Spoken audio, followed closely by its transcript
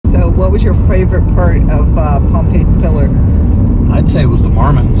what was your favorite part of Pompeys Pillar? I'd say it was the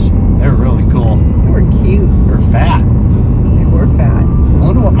marmots. They were really cool. They were cute. They were fat. They were fat. I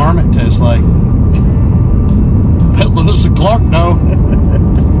wonder what marmot tastes like. Bet Lewis and Clark know.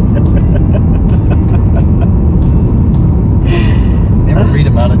 Never read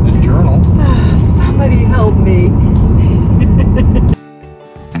about it in this journal. Somebody help me.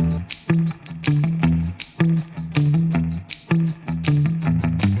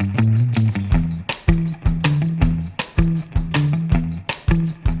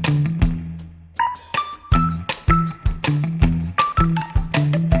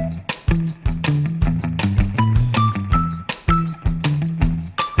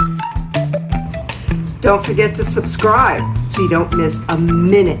 Don't forget to subscribe so you don't miss a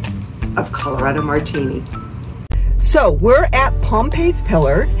minute of Colorado Martini. So we're at Pompeys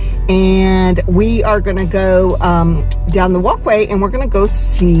Pillar and we are gonna go down the walkway and we're gonna go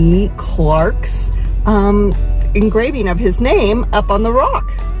see Clark's engraving of his name up on the rock.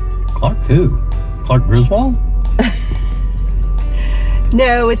 Clark who? Clark Griswold?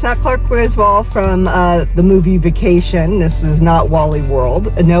 No, it's not Clark Griswold from the movie Vacation. This is not Wally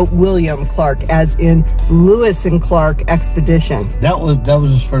World. No, William Clark, as in Lewis and Clark Expedition. That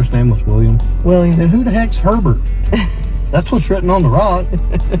was his first name was William. William. And who the heck's Herbert? That's what's written on the rock.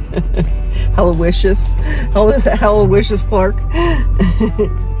 Aloysius Clark.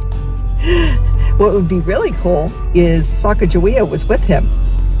 What would be really cool is Sacagawea was with him,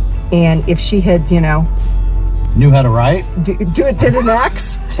 and if she had, you know, knew how to write? Did an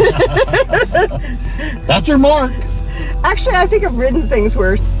X? That's her mark. Actually, I think I've written things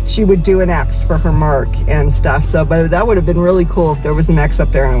where she would do an X for her mark and stuff. So, but that would have been really cool if there was an X up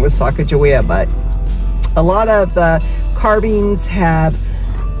there and it was Sacagawea. But a lot of the carvings have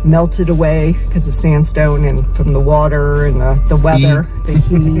melted away because of sandstone and from the water and the weather, the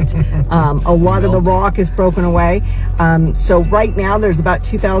heat. A lot of the rock is broken away. So right now there's about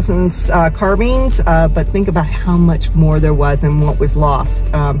 2,000 carvings, but think about how much more there was and what was lost.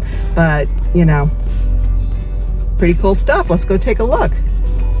 But you know, pretty cool stuff. Let's go take a look.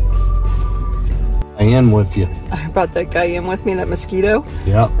 I am with you. I brought that guy in with me, that mosquito.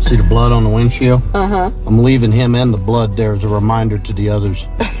 Yeah, see the blood on the windshield? Uh-huh. I'm leaving him and the blood there as a reminder to the others.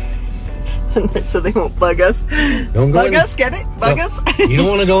 So they won't bug us. Don't go bug us, get it? Bug us? You don't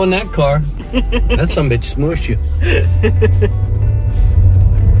want to go in that car. That some bitch smush you.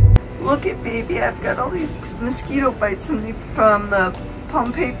 Look at baby, I've got all these mosquito bites from the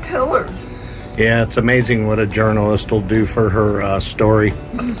Pompeys Pillars. Yeah, it's amazing what a journalist will do for her story.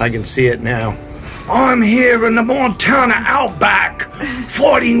 I can see it now. I'm here in the Montana outback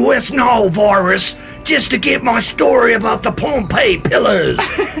fighting West Nile virus just to get my story about the Pompeys Pillars.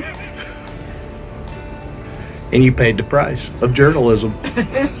 And you paid the price of journalism.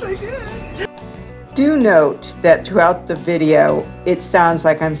 Yes, I did. Do note that throughout the video, it sounds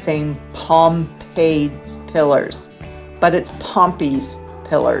like I'm saying Pompeys Pillars, but it's Pompeys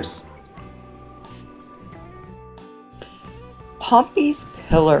Pillars. Pompeys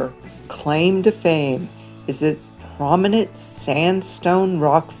Pillar's claim to fame is its prominent sandstone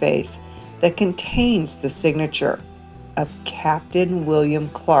rock face that contains the signature of Captain William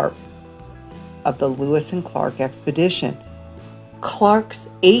Clark of the Lewis and Clark Expedition. Clark's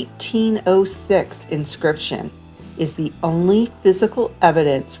 1806 inscription is the only physical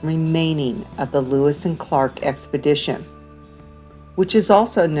evidence remaining of the Lewis and Clark Expedition, which is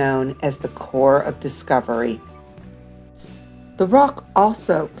also known as the Core of Discovery. The rock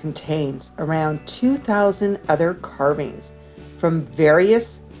also contains around 2,000 other carvings from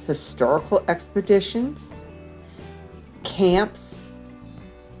various historical expeditions, camps,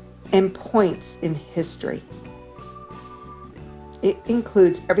 and points in history. It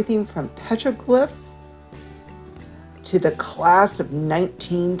includes everything from petroglyphs to the class of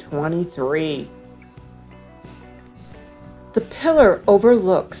 1923. The pillar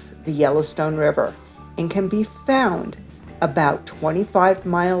overlooks the Yellowstone River and can be found about 25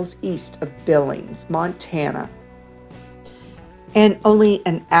 miles east of Billings, Montana, and only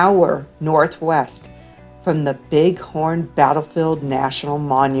an hour northwest from the Bighorn Battlefield National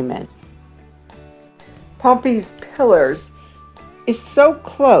Monument. Pompeys Pillars is so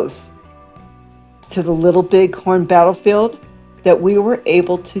close to the Little Bighorn Battlefield that we were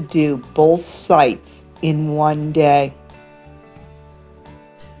able to do both sites in one day.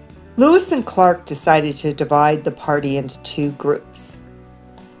 Lewis and Clark decided to divide the party into two groups.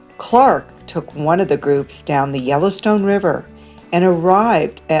 Clark took one of the groups down the Yellowstone River and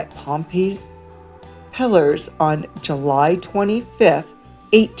arrived at Pompeys Pillars on July 25th,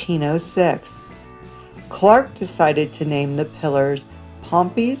 1806. Clark decided to name the pillars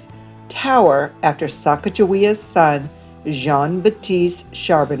Pompeys tower after Sacagawea's son, Jean-Baptiste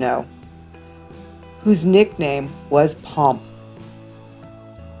Charbonneau, whose nickname was Pomp.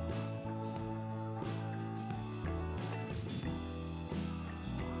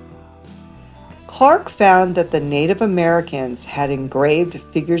 Clark found that the Native Americans had engraved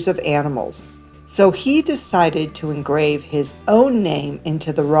figures of animals, so he decided to engrave his own name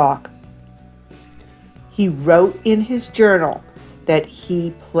into the rock. He wrote in his journal that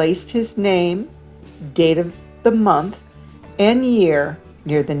he placed his name, date of the month, and year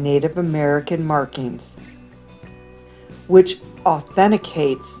near the Native American markings, which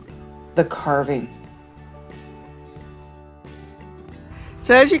authenticates the carving.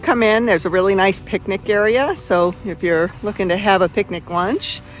 So as you come in, there's a really nice picnic area. So if you're looking to have a picnic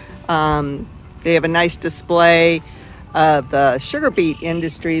lunch, they have a nice display of the sugar beet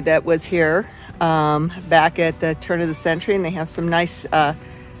industry that was here back at the turn of the century, and they have some nice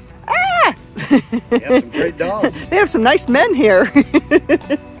They have some great dogs. They have some nice men here.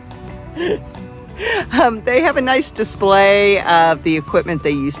 They have a nice display of the equipment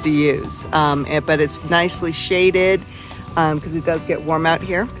they used to use, but it's nicely shaded because it does get warm out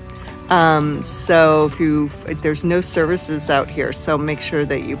here. So there's no services out here, so make sure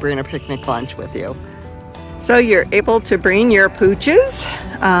that you bring a picnic lunch with you. So you're able to bring your pooches,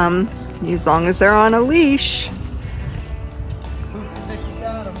 as long as they're on a leash.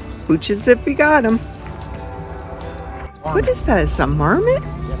 Pooches if you got them. What is that? Is that a marmot?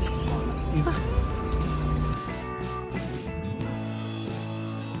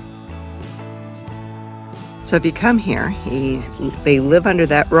 So if you come here, they live under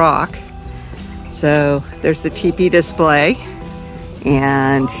that rock. So there's the teepee display,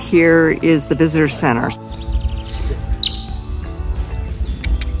 and here is the visitor center.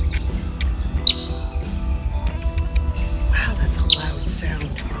 Wow, that's a loud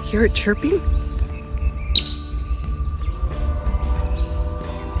sound. Hear it chirping?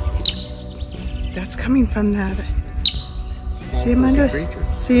 That's coming from that. See him under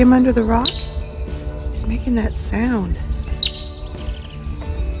the rock? He's making that sound.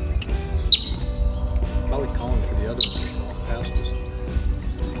 Probably calling for the other one past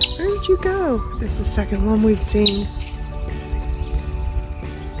us. Where did you go? This is the second one we've seen.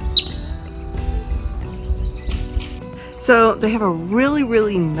 So they have a really,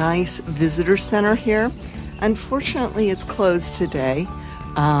 really nice visitor center here. Unfortunately, it's closed today.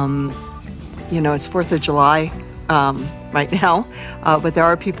 It's 4th of July right now, but there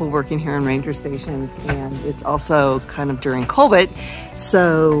are people working here in ranger stations, and it's also kind of during COVID,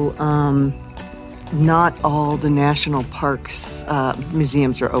 so not all the national parks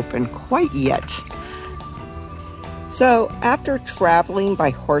museums are open quite yet. So after traveling by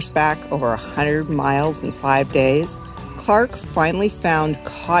horseback over 100 miles in 5 days, Clark finally found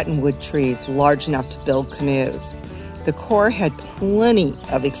cottonwood trees large enough to build canoes. The Corps had plenty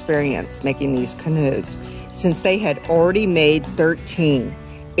of experience making these canoes, since they had already made 13,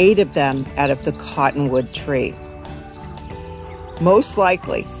 8 of them out of the cottonwood tree. Most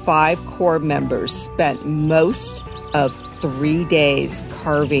likely, 5 Corps members spent most of 3 days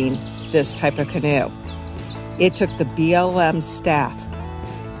carving this type of canoe. It took the BLM staff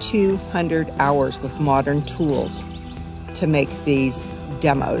 200 hours with modern tools to make these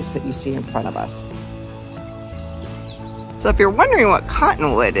demos that you see in front of us. So if you're wondering what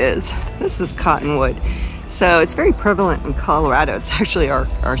cottonwood is, this is cottonwood. So it's very prevalent in Colorado. It's actually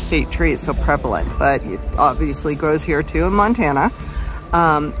our state tree. It's so prevalent, but it obviously grows here too in Montana.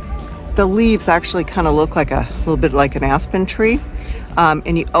 The leaves actually kind of look like a little bit like an aspen tree.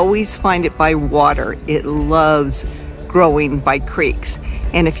 And you always find it by water. It loves growing by creeks.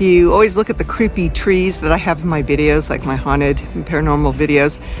 And if you always look at the creepy trees that I have in my videos, like my haunted and paranormal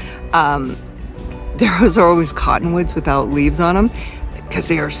videos, those are always cottonwoods without leaves on them because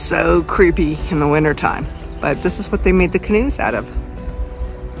they are so creepy in the wintertime. But this is what they made the canoes out of.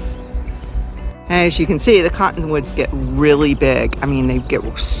 As you can see, the cottonwoods get really big. I mean, they get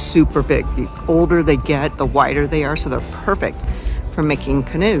super big. The older they get, the wider they are, so they're perfect for making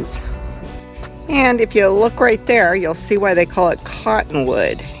canoes. And if you look right there, you'll see why they call it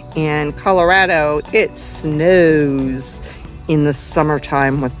cottonwood. In Colorado, it snows in the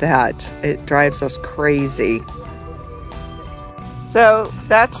summertime with that. It drives us crazy. So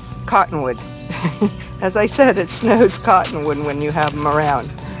that's cottonwood. As I said, it snows cottonwood when you have them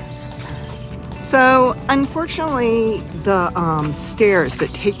around. So unfortunately, the stairs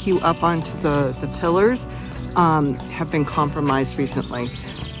that take you up onto the pillars have been compromised recently.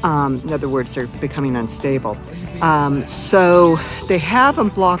 In other words, they're becoming unstable. So they have them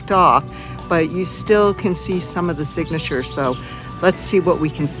blocked off, but you still can see some of the signatures. So let's see what we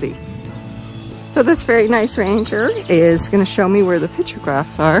can see. So this very nice ranger is going to show me where the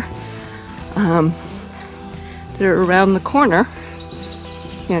pictographs are. They're around the corner.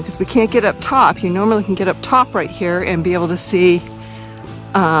 Yeah, because we can't get up top. You normally can get up top right here and be able to see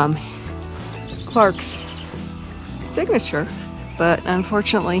Clark's signature, but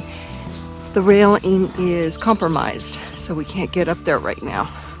unfortunately the railing is compromised, so we can't get up there right now.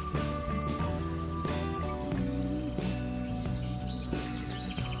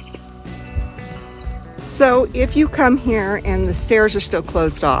 So if you come here and the stairs are still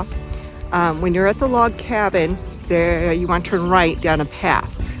closed off, when you're at the log cabin, there you want to turn right down a path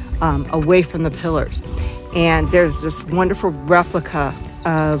away from the pillars. And there's this wonderful replica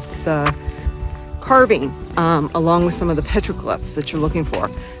of the carving along with some of the petroglyphs that you're looking for.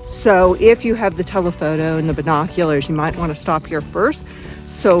 So if you have the telephoto and the binoculars, you might want to stop here first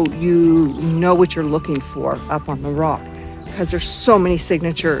so you know what you're looking for up on the rock, because there's so many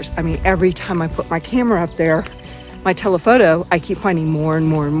signatures. I mean, every time I put my camera up there, my telephoto, I keep finding more and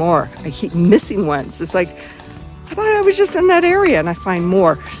more and more. I keep missing ones. It's like, I thought I was just in that area, and I find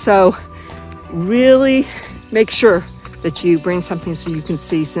more. So really make sure that you bring something so you can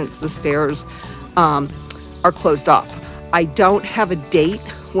see, since the stairs are closed off. I don't have a date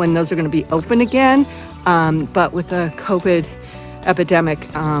when those are going to be open again, but with the COVID epidemic,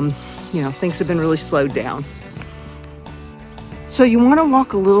 you know, things have been really slowed down. So you want to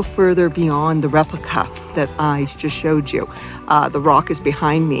walk a little further beyond the replica that I just showed you. The rock is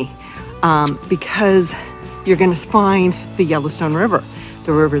behind me, because you're going to find the Yellowstone River,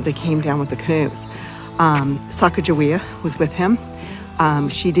 the river that came down with the canoes. Sacagawea was with him.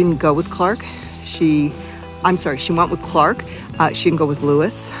 She didn't go with Clark. She went with Clark. She didn't go with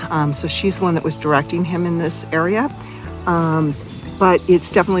Lewis. So she's the one that was directing him in this area. But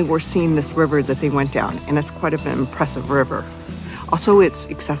it's definitely worth seeing this river that they went down, and it's quite an impressive river. Also, it's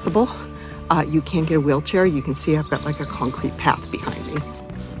accessible. You can get a wheelchair. You can see I've got like a concrete path behind me.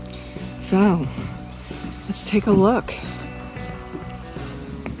 So let's take a look.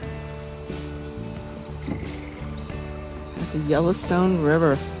 At the Yellowstone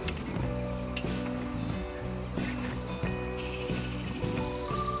River.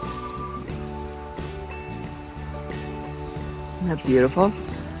 Isn't that beautiful?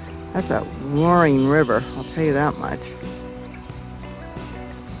 That's a roaring river, I'll tell you that much.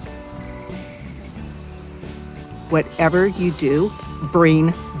 Whatever you do,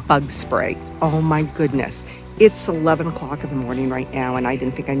 bring bug spray. Oh my goodness. It's 11 o'clock in the morning right now, and I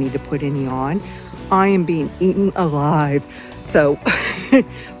didn't think I need to put any on. I am being eaten alive. So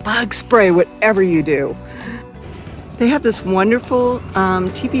bug spray, whatever you do. They have this wonderful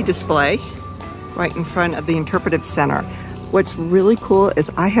TV display right in front of the interpretive center. What's really cool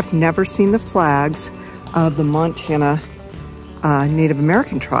is I have never seen the flags of the Montana Native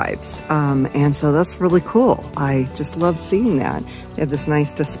American tribes, and so that's really cool. I just love seeing that. They have this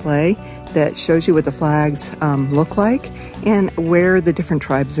nice display that shows you what the flags look like and where the different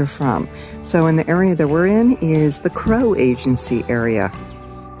tribes are from. So in the area that we're in is the Crow Agency area.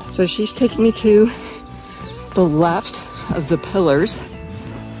 So she's taking me to the left of the pillars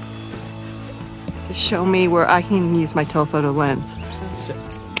to show me where I can use my telephoto lens.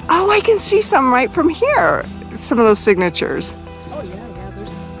 Oh, I can see some right from here. Some of those signatures. Oh yeah,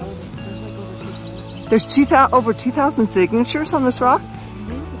 there's like There's over 2,000. over 2,000 signatures on this rock?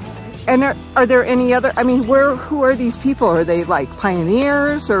 And are there any other, I mean, who are these people? Are they like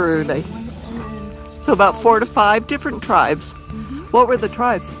pioneers, or are they? So about 4 to 5 different tribes. What were the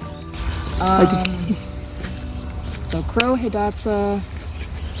tribes? So Crow, Hidatsa,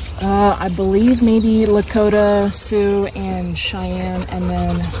 I believe maybe Lakota, Sioux, and Cheyenne, and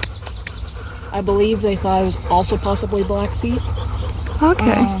then I believe they thought it was also possibly Blackfeet.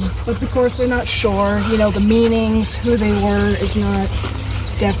 Okay. But of course they're not sure. You know, the meanings, who they were is not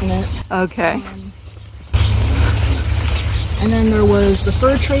definite. Okay. And then there was the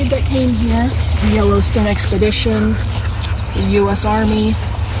fur trade that came here, the Yellowstone Expedition, the U.S. Army.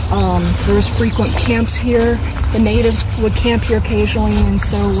 There was frequent camps here. The natives would camp here occasionally, and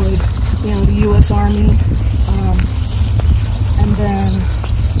so would, you know, the U.S. Army. And then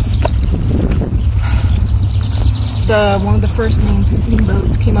one of the first main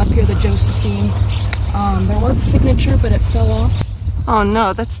steamboats came up here, the Josephine. There was a signature, but it fell off. Oh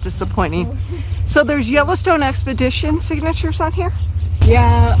no, that's disappointing. So there's Yellowstone Expedition signatures on here?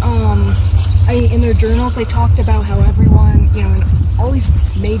 Yeah, in their journals they talked about how everyone, you know, in all these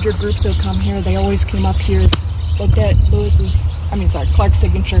major groups that come here, they always came up here, looked at Clark's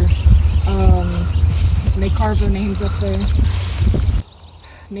signature, and they carved their names up there.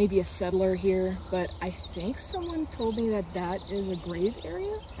 maybe a settler here, but I think someone told me that that is a grave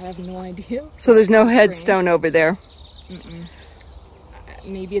area. I have no idea. So there's no Strange. headstone over there? Mm-mm.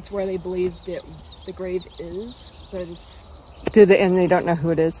 Maybe it's where they believed the grave is, but it's... And they don't know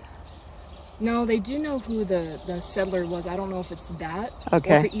who it is? No, they do know who the settler was. I don't know if it's that,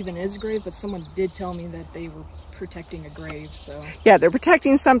 okay, or if it even is a grave, but someone did tell me that they were protecting a grave, so... Yeah, they're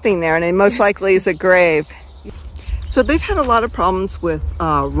protecting something there, and it most likely is a grave. So they've had a lot of problems with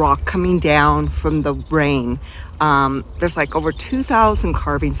rock coming down from the rain. There's like over 2,000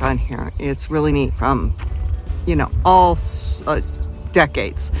 carvings on here. It's really neat from, you know, all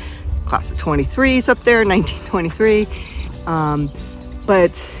decades. Class of 23 is up there, 1923.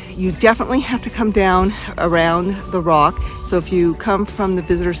 But you definitely have to come down around the rock. So if you come from the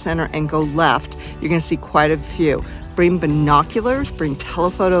visitor center and go left, you're going to see quite a few. Bring binoculars, bring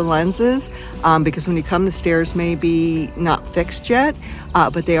telephoto lenses, because when you come, the stairs may be not fixed yet,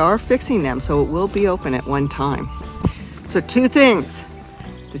 but they are fixing them, so it will be open at one time. So 2 things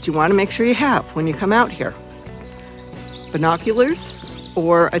that you want to make sure you have when you come out here: binoculars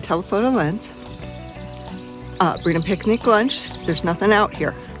or a telephoto lens. Bring a picnic lunch. There's nothing out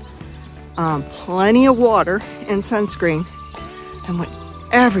here. Plenty of water and sunscreen. And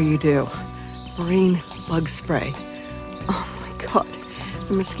whatever you do, bring bug spray. Oh my God,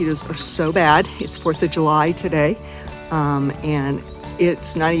 the mosquitoes are so bad. It's 4th of July today, and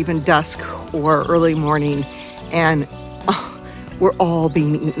it's not even dusk or early morning, and we're all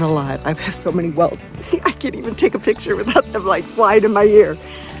being eaten alive. I have so many welts. See, I can't even take a picture without them like flying in my ear.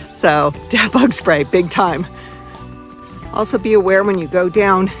 So, bug spray, big time. Also be aware when you go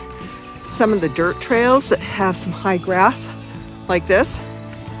down some of the dirt trails that have some high grass like this.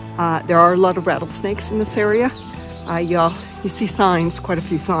 There are a lot of rattlesnakes in this area. You see signs, quite a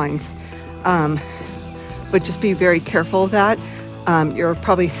few signs. But just be very careful of that. You're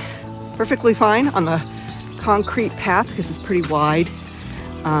probably perfectly fine on the concrete path because it's pretty wide.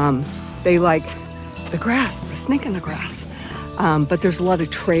 They like the grass, the snake in the grass. But there's a lot of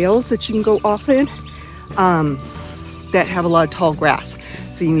trails that you can go off in that have a lot of tall grass.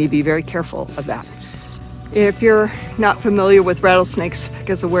 So you need to be very careful of that. If you're not familiar with rattlesnakes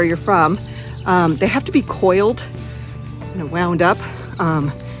because of where you're from, they have to be coiled, you know, wound up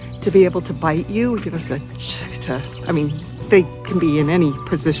to be able to bite you. You know, I mean, they can be in any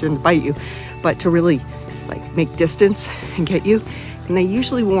position to bite you, but to really like make distance and get you. And they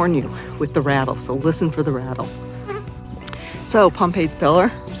usually warn you with the rattle, so listen for the rattle. So Pompeys Pillar,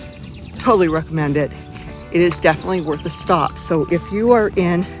 totally recommend it. It is definitely worth a stop. So if you are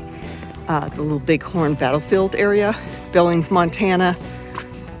in the little Bighorn battlefield area, Billings, Montana,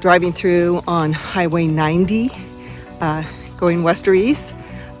 driving through on Highway 90, going west or east,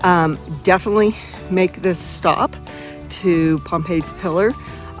 definitely make this stop to Pompeys Pillar.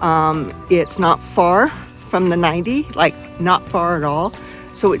 It's not far from the 90, like not far at all.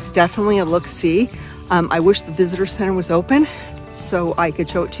 So it's definitely a look-see. I wish the visitor center was open so I could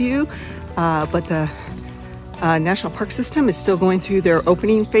show it to you, but the National Park System is still going through their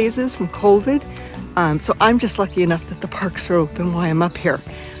opening phases from COVID. So I'm just lucky enough that the parks are open while I'm up here.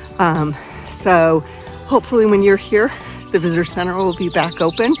 So hopefully when you're here, the visitor center will be back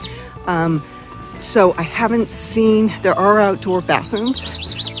open. So I haven't seen, there are outdoor bathrooms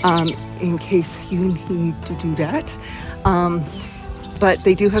in case you need to do that. But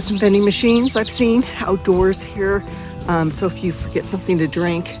they do have some vending machines I've seen outdoors here. So if you forget something to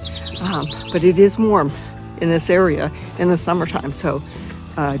drink, but it is warm in this area in the summertime, so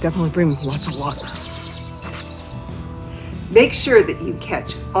definitely bring lots of water. Make sure that you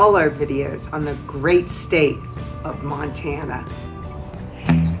catch all our videos on the great state of Montana.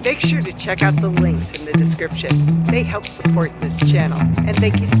 Make sure to check out the links in the description. They help support this channel, and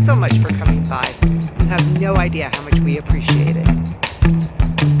thank you so much for coming by. You have no idea how much we appreciate it.